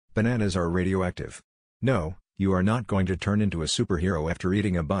Bananas are radioactive. No, you are not going to turn into a superhero after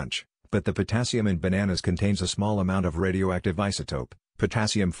eating a bunch, but the potassium in bananas contains a small amount of radioactive isotope,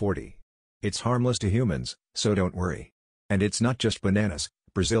 potassium-40. It's harmless to humans, so don't worry. And it's not just bananas,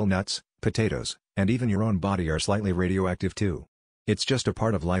 Brazil nuts, potatoes, and even your own body are slightly radioactive too. It's just a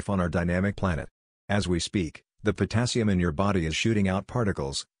part of life on our dynamic planet. As we speak, the potassium in your body is shooting out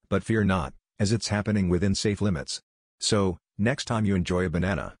particles, but fear not, as it's happening within safe limits. So, next time you enjoy a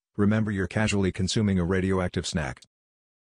banana, remember you're casually consuming a radioactive snack.